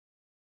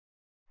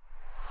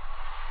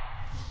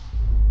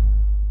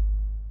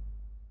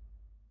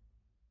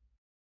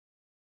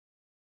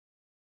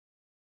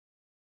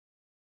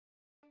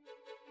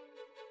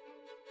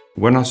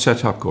When I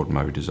set up Gordan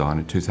Murray Design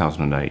in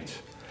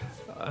 2008,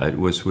 it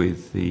was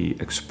with the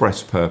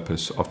express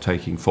purpose of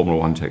taking Formula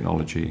One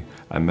technology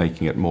and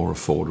making it more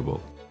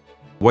affordable.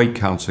 Weight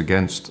counts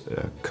against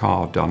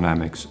car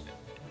dynamics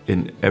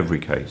in every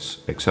case,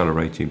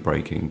 accelerating,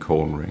 braking,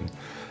 cornering,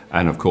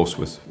 and of course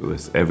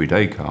with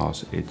everyday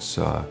cars, it's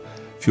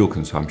fuel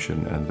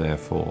consumption and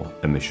therefore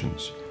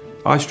emissions.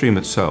 iStream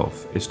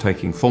itself is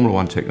taking Formula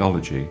One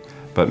technology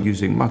but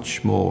using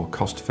much more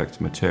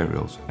cost-effective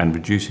materials and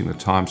reducing the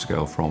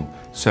timescale from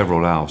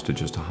several hours to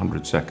just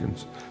 100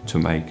 seconds to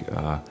make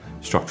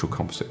structural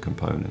composite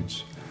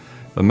components.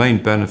 The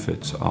main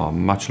benefits are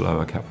much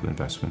lower capital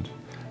investment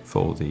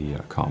for the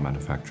car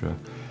manufacturer,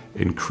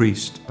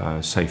 increased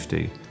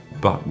safety,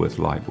 but with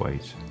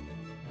lightweight.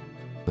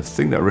 The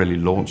thing that really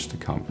launched the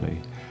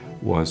company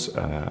was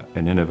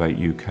an Innovate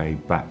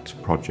UK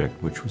backed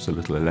project, which was a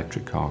little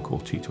electric car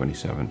called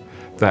T27.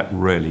 That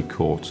really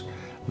caught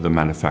the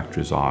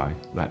manufacturer's eye,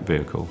 that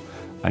vehicle,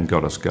 and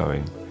got us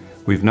going.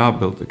 We've now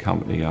built the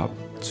company up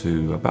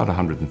to about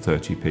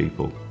 130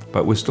 people,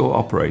 but we're still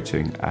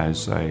operating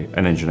as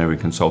an engineering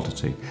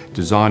consultancy,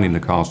 designing the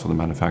cars for the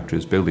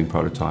manufacturers, building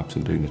prototypes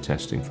and doing the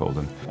testing for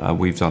them.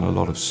 We've done a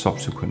lot of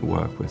subsequent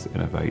work with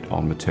Innovate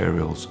on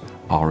materials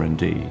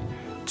R&D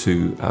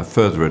to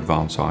further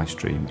advance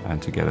iStream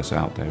and to get us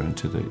out there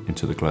into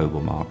the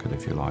global market,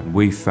 if you like.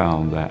 We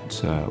found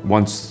that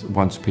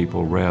once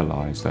people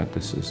realise that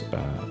this is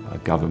a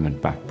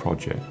government-backed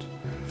project,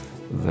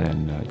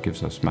 then it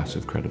gives us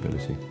massive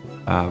credibility.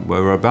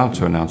 We're about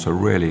to announce a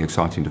really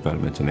exciting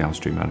development in the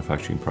iStream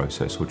manufacturing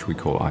process, which we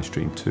call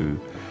iStream 2.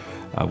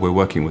 We're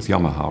working with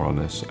Yamaha on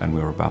this, and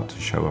we're about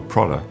to show a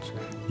product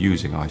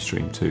using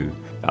iStream 2.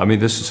 I mean,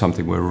 this is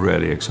something we're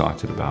really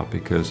excited about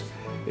because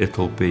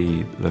it'll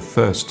be the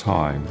first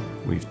time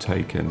we've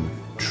taken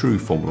true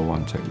Formula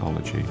One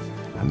technology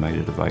and made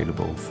it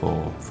available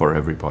for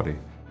everybody.